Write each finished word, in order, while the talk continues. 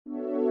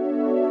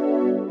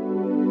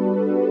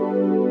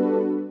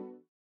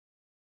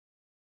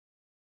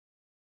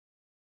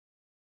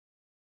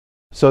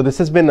So this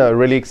has been a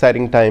really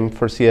exciting time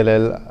for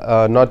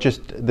CLL, not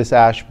just this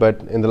ASH,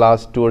 but in the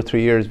last 2 or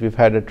 3 years, we've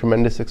had a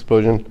tremendous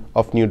explosion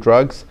of new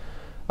drugs.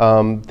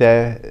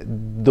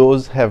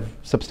 Those have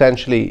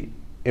substantially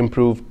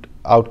improved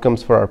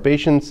outcomes for our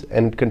patients,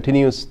 and it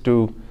continues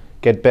to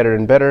get better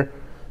and better.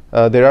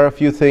 There are a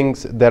few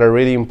things that are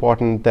really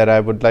important that I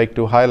would like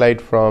to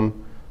highlight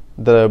from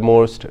the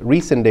most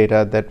recent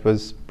data that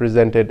was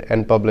presented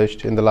and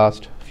published in the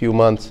last few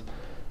months.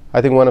 I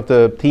think one of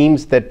the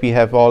themes that we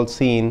have all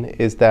seen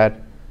is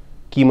that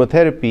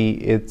chemotherapy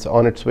is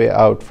on its way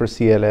out for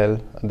CLL.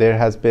 There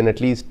has been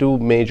at least 2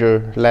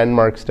 major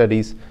landmark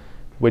studies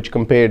which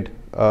compared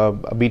a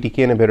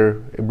BTK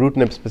inhibitor,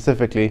 ibrutinib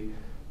specifically,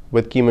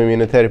 with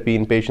chemoimmunotherapy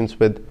in patients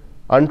with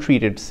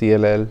untreated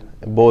CLL,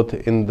 both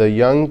in the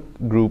young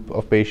group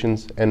of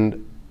patients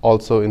and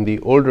also in the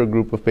older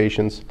group of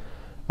patients,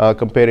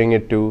 comparing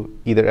it to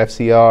either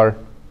FCR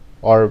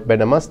or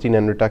bendamustine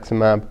and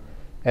rituximab.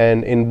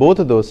 And in both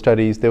of those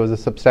studies, there was a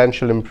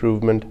substantial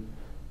improvement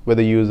with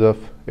the use of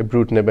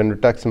ibrutinib and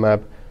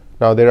rituximab.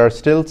 Now, there are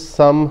still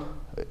some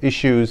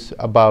issues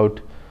about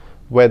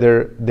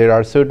whether there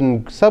are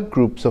certain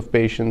subgroups of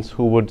patients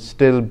who would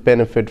still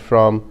benefit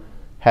from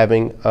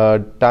having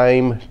a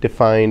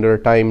time-defined or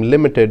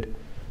time-limited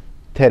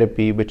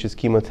therapy, which is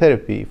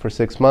chemotherapy, for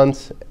 6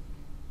 months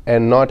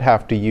and not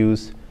have to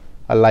use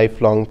a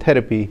lifelong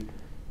therapy,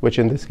 which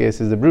in this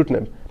case is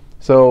ibrutinib.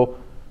 So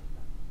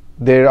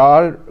there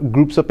are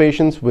groups of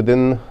patients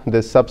within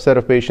this subset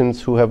of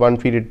patients who have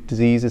untreated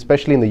disease,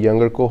 especially in the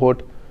younger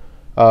cohort,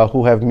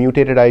 who have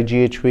mutated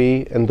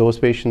IGHV, and those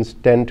patients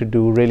tend to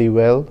do really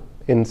well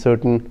in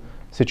certain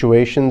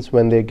situations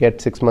when they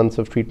get 6 months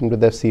of treatment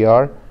with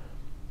FCR.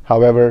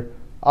 However,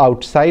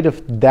 outside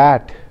of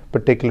that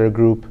particular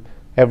group,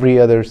 every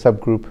other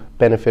subgroup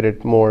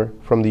benefited more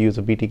from the use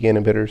of BTK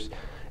inhibitors.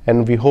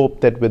 And we hope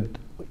that with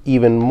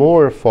even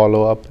more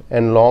follow-up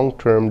and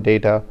long-term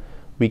data,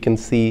 we can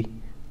see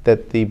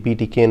that the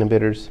BTK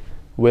inhibitors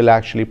will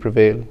actually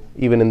prevail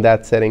even in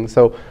that setting.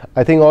 So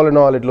I think all in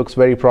all, it looks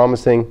very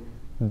promising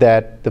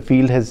that the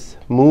field has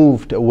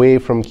moved away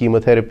from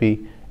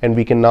chemotherapy, and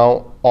we can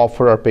now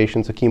offer our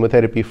patients a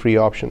chemotherapy-free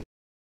option.